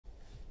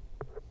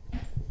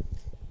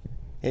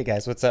Hey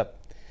guys, what's up?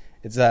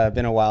 It's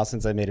been a while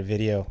since I made a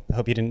video. I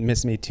hope you didn't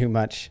miss me too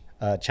much.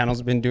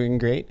 Channel's been doing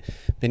great.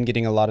 Been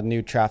getting a lot of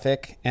new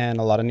traffic and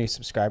a lot of new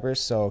subscribers,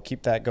 so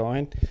keep that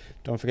going.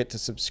 Don't forget to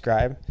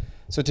subscribe.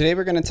 So today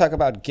we're going to talk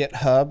about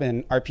GitHub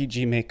and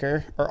RPG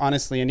Maker, or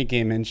honestly any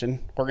game engine,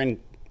 or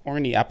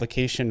any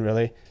application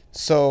really.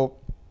 So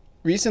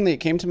recently it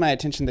came to my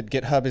attention that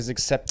GitHub is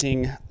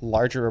accepting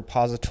larger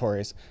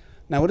repositories.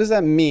 Now what does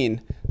that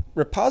mean?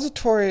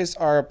 Repositories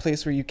are a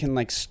place where you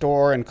can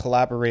store and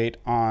collaborate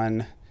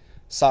on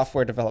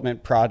software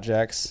development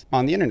projects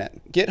on the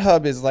internet.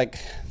 GitHub is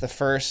the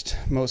first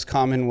most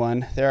common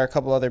one. There are a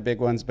couple other big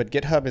ones, but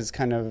GitHub is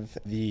kind of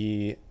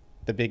the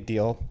big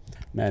deal.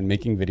 Man,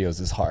 making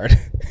videos is hard.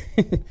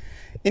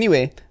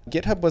 Anyway,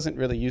 GitHub wasn't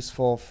really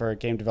useful for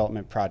game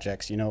development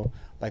projects,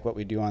 like what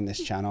we do on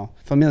this channel.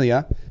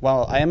 Familia,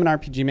 while I am an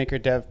RPG Maker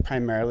dev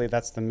primarily,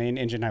 that's the main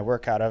engine I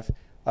work out of.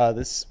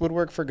 This would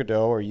work for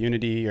Godot or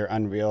Unity or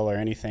Unreal or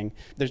anything.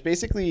 There's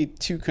basically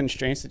two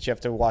constraints that you have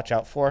to watch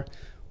out for.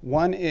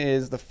 One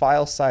is the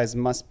file size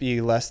must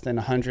be less than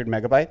 100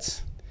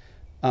 megabytes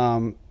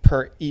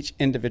per each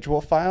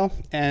individual file.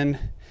 And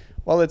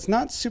while it's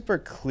not super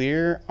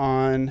clear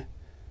on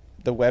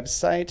the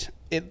website,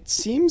 it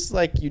seems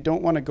like you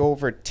don't want to go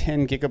over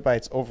 10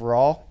 gigabytes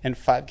overall and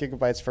 5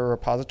 gigabytes for a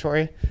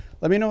repository.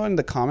 Let me know in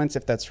the comments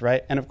if that's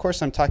right. And of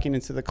course, I'm talking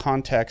into the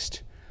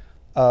context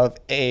of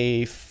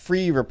a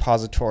free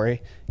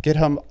repository.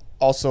 GitHub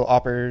also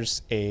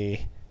offers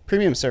a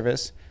premium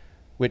service,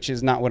 which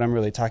is not what I'm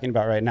really talking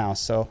about right now.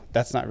 So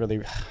that's not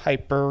really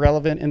hyper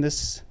relevant in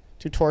this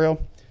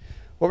tutorial.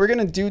 What we're going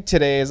to do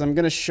today is I'm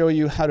going to show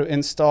you how to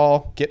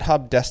install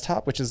GitHub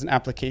Desktop, which is an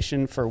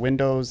application for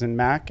Windows and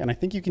Mac. And I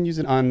think you can use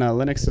it on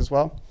Linux as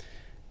well.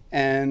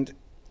 And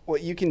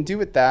what you can do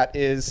with that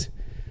is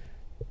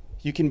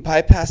you can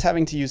bypass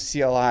having to use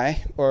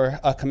CLI or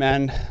a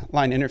command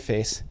line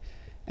interface.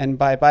 And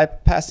by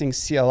bypassing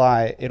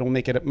CLI, it'll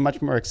make it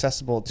much more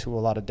accessible to a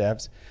lot of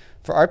devs.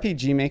 For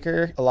RPG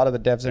Maker, a lot of the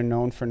devs are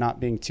known for not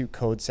being too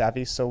code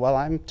savvy. So while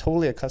I'm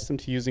totally accustomed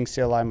to using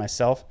CLI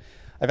myself,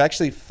 I've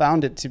actually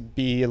found it to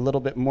be a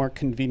little bit more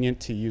convenient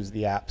to use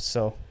the app.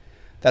 So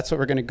that's what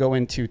we're going to go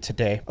into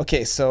today.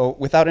 Okay, so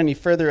without any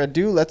further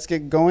ado, let's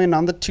get going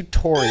on the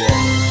tutorial.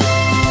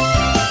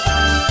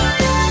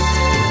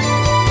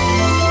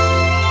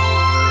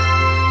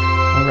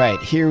 All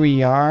right, here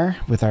we are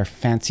with our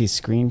fancy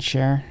screen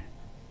share.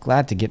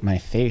 Glad to get my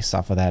face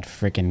off of that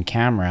frickin'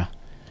 camera.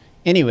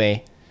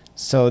 Anyway,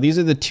 so these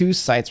are the two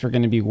sites we're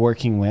going to be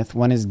working with.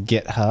 One is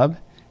GitHub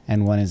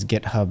and one is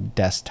GitHub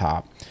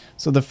Desktop.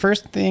 So the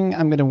first thing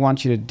I'm going to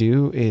want you to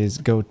do is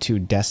go to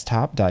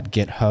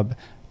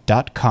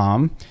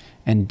desktop.github.com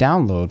and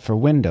download for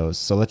Windows.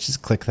 So let's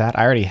just click that.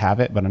 I already have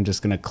it, but I'm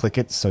just going to click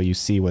it so you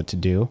see what to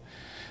do.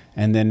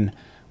 And then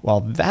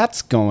while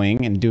that's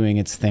going and doing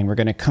its thing, we're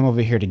going to come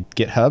over here to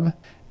GitHub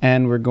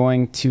and we're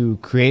going to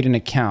create an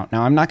account.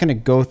 Now, I'm not going to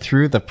go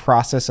through the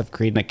process of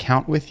creating an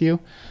account with you.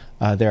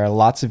 There are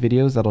lots of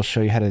videos that'll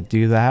show you how to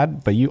do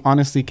that, but you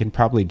honestly can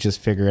probably just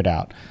figure it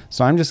out.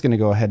 So I'm just going to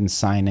go ahead and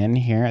sign in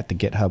here at the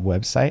GitHub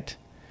website.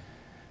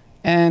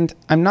 And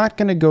I'm not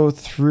going to go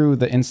through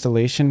the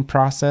installation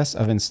process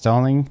of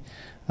installing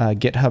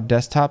GitHub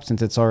Desktop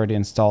since it's already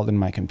installed in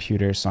my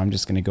computer. So I'm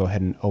just going to go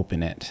ahead and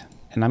open it.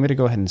 And I'm going to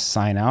go ahead and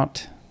sign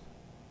out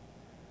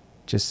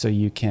just so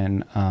you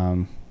can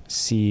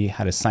see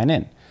how to sign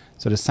in.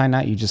 So to sign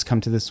out, you just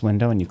come to this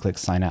window and you click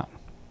sign out.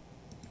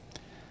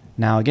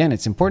 Now again,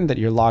 it's important that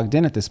you're logged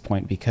in at this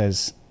point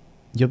because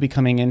you'll be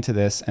coming into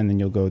this and then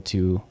you'll go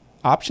to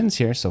options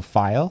here. So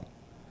file,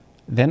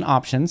 then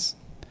options,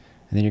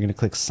 and then you're going to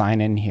click sign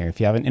in here. If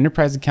you have an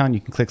enterprise account, you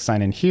can click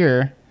sign in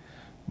here,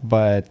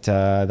 but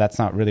that's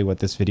not really what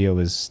this video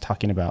is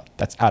talking about.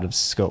 That's out of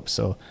scope.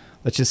 So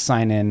let's just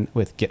sign in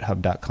with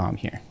github.com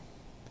here.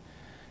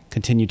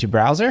 Continue to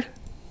browser.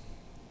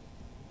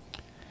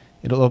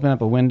 It'll open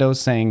up a window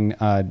saying,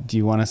 do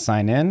you want to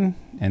sign in?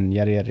 And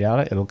yada, yada,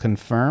 yada. It'll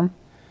confirm.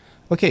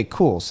 Okay,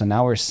 cool. So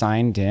now we're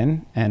signed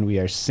in and we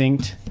are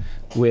synced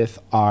with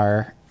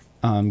our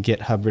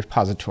GitHub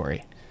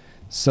repository.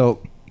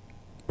 So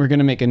we're going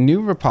to make a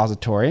new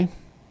repository.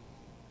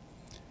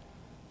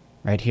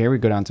 Right here, we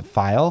go down to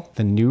File,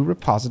 the new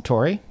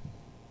repository.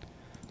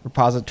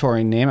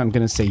 Repository name, I'm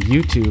going to say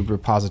YouTube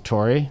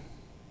repository.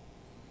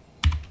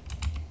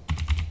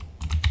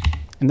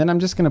 And then I'm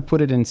just going to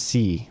put it in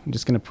C. I'm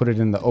just going to put it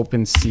in the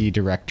OpenC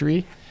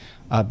directory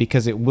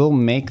because it will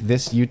make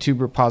this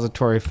YouTube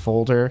repository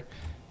folder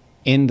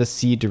in the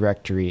C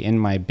directory in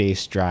my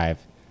base drive.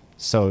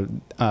 So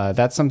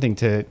that's something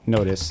to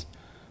notice.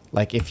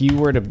 Like if you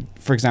were to,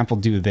 for example,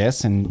 do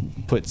this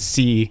and put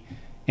C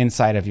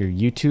inside of your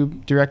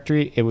YouTube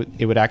directory, it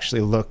would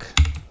actually look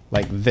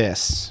like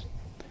this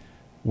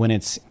when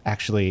it's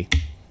actually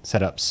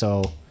set up.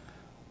 So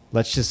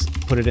let's just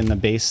put it in the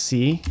base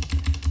C.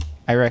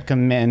 I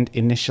recommend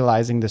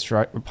initializing this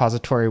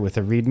repository with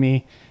a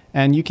README,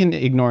 and you can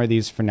ignore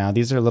these for now.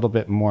 These are a little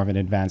bit more of an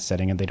advanced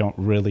setting and they don't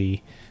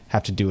really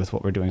have to do with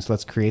what we're doing. So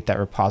let's create that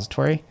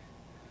repository.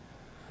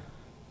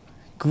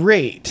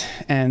 Great.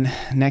 And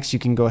next you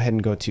can go ahead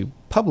and go to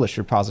publish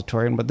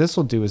repository. And what this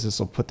will do is this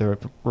will put the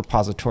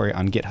repository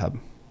on GitHub.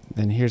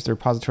 Then here's the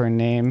repository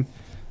name,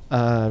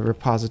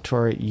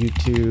 repository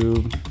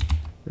YouTube,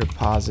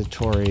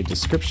 repository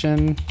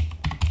description.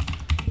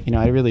 You know,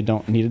 I really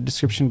don't need a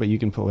description, but you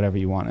can put whatever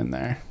you want in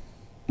there.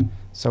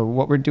 So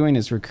what we're doing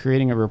is we're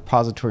creating a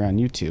repository on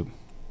YouTube.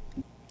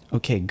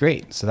 Okay,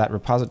 great. So that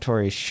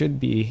repository should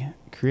be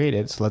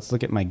created. So let's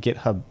look at my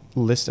GitHub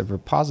list of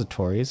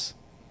repositories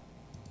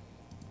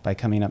by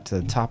coming up to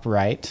the top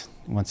right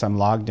once I'm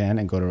logged in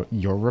and go to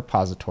your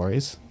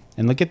repositories.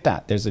 And look at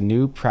that. There's a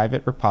new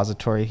private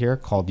repository here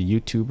called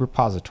YouTube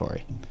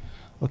repository.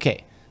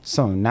 Okay,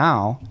 so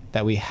now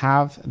that we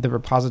have the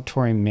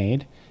repository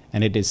made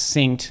and it is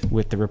synced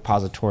with the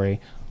repository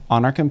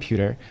on our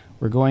computer,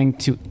 we're going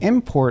to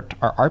import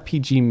our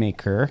RPG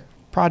Maker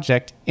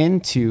project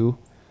into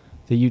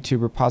the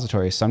YouTube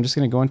repository. So I'm just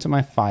going to go into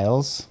my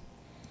files,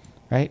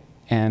 right?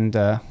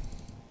 And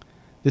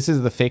this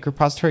is the fake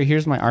repository.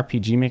 Here's my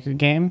RPG Maker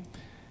game.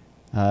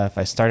 If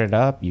I start it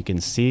up, you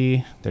can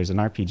see there's an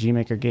RPG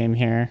Maker game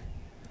here.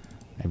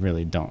 I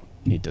really don't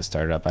need to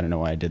start it up. I don't know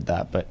why I did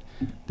that, but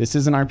this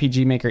is an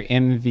RPG Maker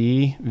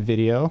MV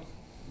video.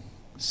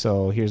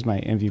 So here's my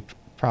MV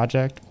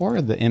project,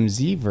 or the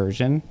MZ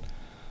version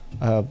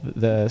of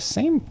the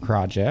same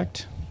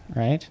project,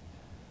 right?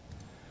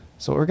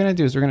 So what we're going to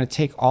do is we're going to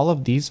take all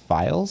of these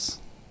files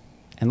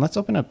and let's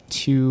open up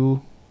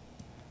two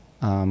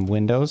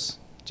windows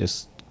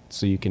just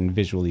so you can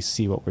visually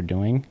see what we're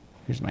doing.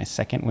 Here's my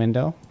second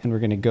window, and we're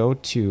going to go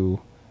to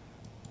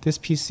this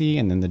PC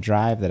and then the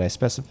drive that I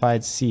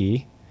specified,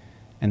 C,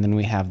 and then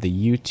we have the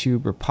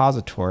YouTube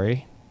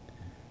repository,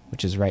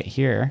 which is right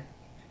here.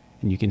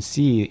 And you can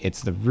see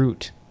it's the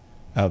root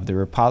of the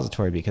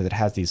repository because it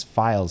has these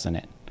files in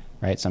it,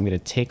 right? So I'm going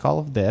to take all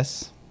of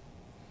this.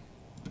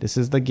 This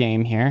is the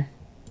game here.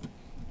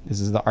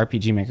 This is the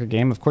RPG Maker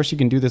game. Of course, you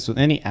can do this with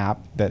any app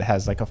that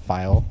has like a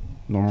file,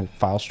 normal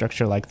file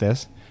structure like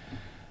this.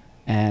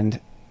 And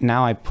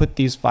now I put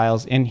these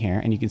files in here,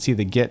 and you can see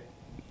the Git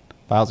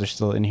files are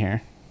still in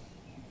here,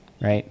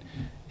 right?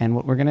 And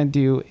what we're going to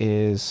do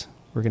is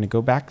we're going to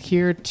go back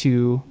here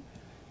to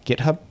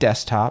GitHub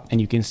Desktop,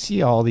 and you can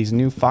see all these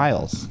new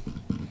files,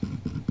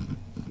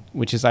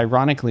 which is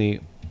ironically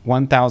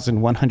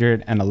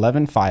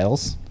 1,111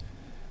 files.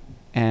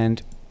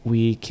 And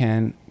we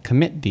can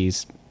commit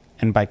these.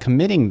 And by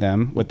committing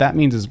them, what that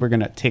means is we're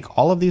going to take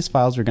all of these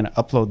files, we're going to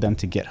upload them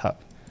to GitHub.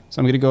 So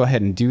I'm going to go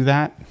ahead and do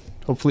that.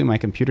 Hopefully my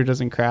computer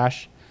doesn't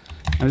crash.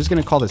 I'm just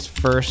going to call this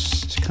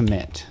first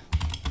commit.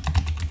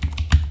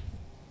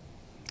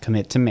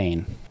 Commit to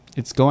main.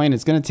 It's going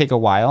to take a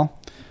while.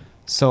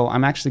 So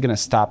I'm actually going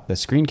to stop the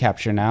screen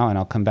capture now, and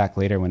I'll come back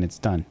later when it's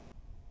done.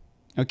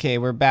 Okay,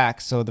 we're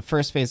back. So the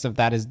first phase of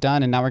that is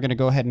done, and now we're going to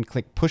go ahead and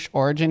click push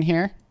origin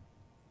here.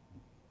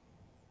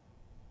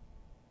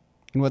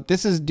 And what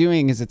this is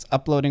doing is it's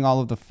uploading all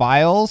of the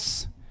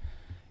files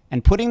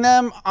and putting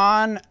them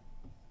on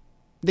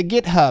the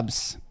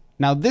GitHubs.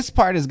 Now this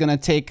part is going to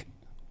take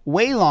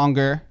way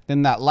longer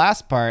than that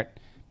last part.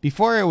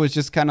 Before it was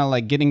just kind of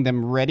like getting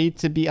them ready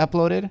to be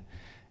uploaded.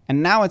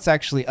 And now it's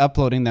actually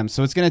uploading them.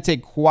 So it's going to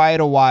take quite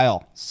a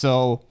while.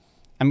 So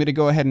I'm going to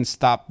go ahead and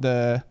stop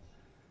the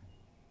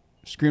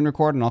screen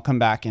record, and I'll come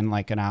back in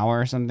like an hour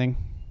or something.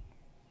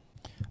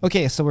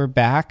 Okay, so we're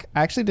back.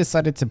 I actually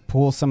decided to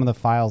pull some of the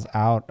files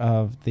out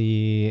of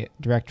the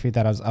directory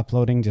that I was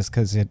uploading just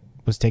because it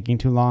was taking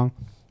too long.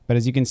 But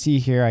as you can see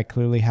here, I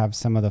clearly have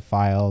some of the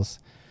files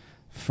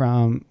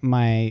from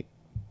my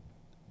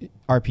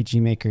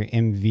RPG Maker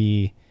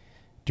MV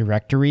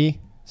directory.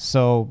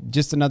 So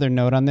just another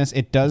note on this,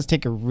 it does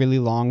take a really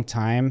long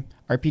time.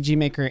 RPG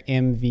Maker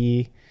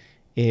MV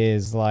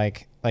is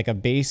like a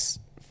base,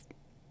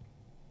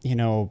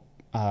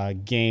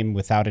 game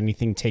without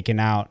anything taken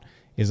out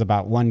is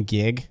about 1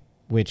 gig,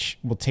 which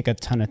will take a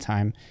ton of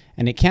time,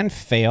 and it can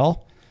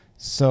fail.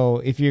 So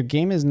if your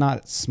game is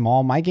not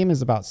small, my game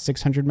is about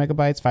 600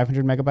 megabytes,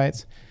 500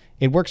 megabytes.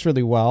 It works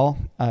really well.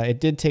 It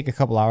did take a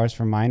couple hours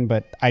for mine,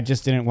 but I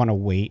just didn't want to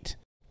wait.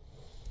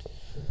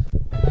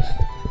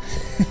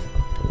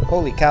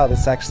 Holy cow,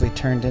 this actually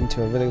turned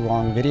into a really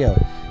long video.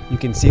 You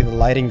can see the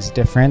lighting's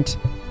different.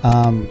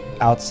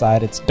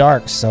 Outside it's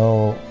dark,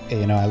 so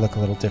I look a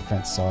little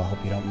different, so I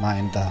hope you don't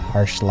mind the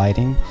harsh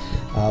lighting.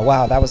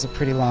 Wow, that was a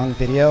pretty long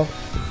video.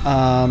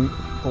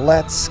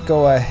 Let's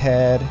go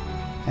ahead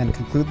and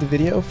conclude the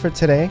video for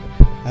today.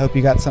 I hope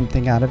you got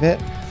something out of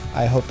it.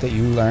 I hope that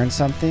you learned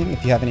something.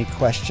 If you have any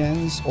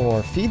questions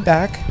or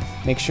feedback,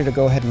 make sure to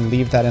go ahead and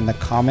leave that in the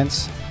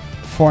comments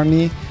for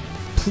me.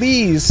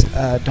 Please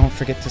don't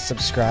forget to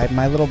subscribe.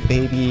 My little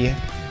baby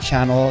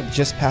channel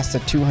just passed the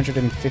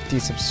 250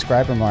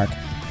 subscriber mark,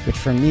 which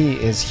for me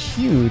is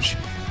huge,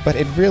 but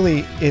it really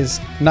is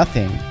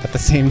nothing at the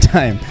same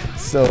time.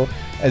 So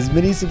as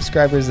many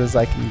subscribers as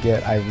I can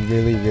get, I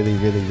really, really,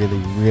 really, really,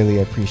 really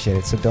appreciate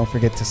it. So don't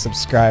forget to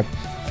subscribe.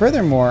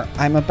 Furthermore,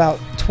 I'm about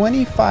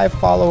 25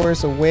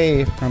 followers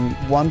away from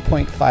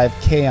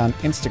 1.5K on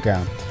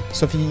Instagram.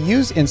 So if you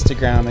use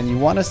Instagram and you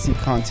want to see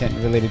content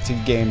related to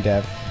game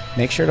dev,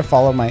 make sure to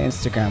follow my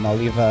Instagram. I'll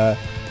leave a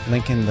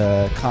link in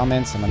the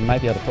comments, and I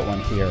might be able to put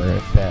one here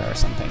or there or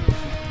something.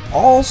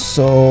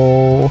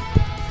 Also,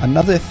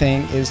 another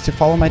thing is to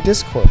follow my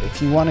Discord.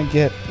 If you want to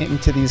get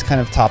into these kind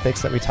of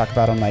topics that we talk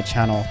about on my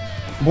channel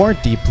more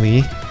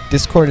deeply,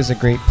 Discord is a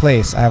great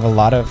place. I have a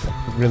lot of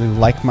really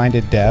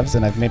like-minded devs,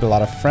 and I've made a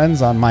lot of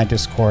friends on my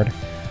Discord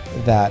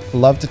that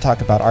love to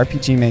talk about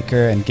RPG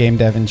Maker and game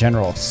dev in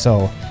general.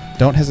 So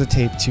don't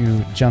hesitate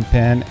to jump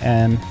in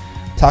and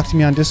talk to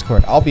me on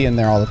Discord. I'll be in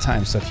there all the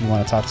time, so if you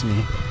want to talk to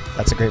me,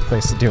 that's a great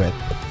place to do it.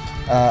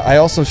 I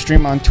also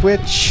stream on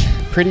Twitch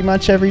pretty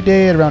much every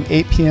day at around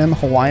 8 p.m.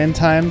 Hawaiian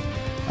time.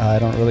 I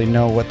don't really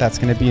know what that's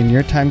going to be in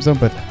your time zone,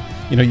 but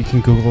you know, you can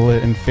Google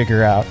it and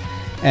figure out.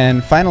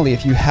 And finally,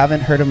 if you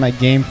haven't heard of my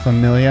game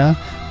Familia,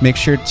 make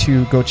sure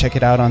to go check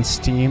it out on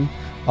Steam.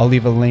 I'll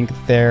leave a link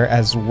there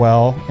as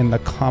well in the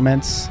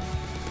comments.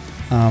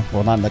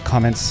 Well, not in the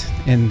comments,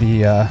 in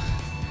the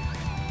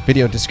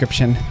video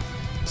description.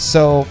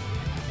 So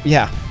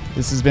yeah,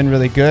 this has been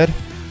really good.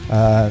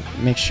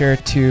 Make sure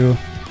to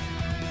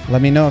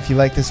let me know if you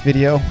like this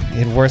video.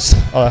 It was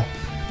a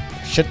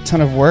shit ton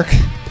of work,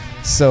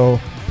 so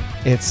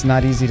it's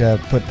not easy to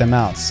put them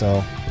out.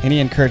 So any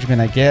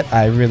encouragement I get,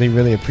 I really,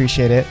 really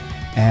appreciate it.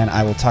 And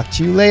I will talk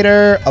to you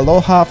later.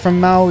 Aloha from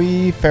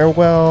Maui.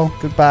 Farewell.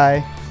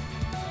 Goodbye.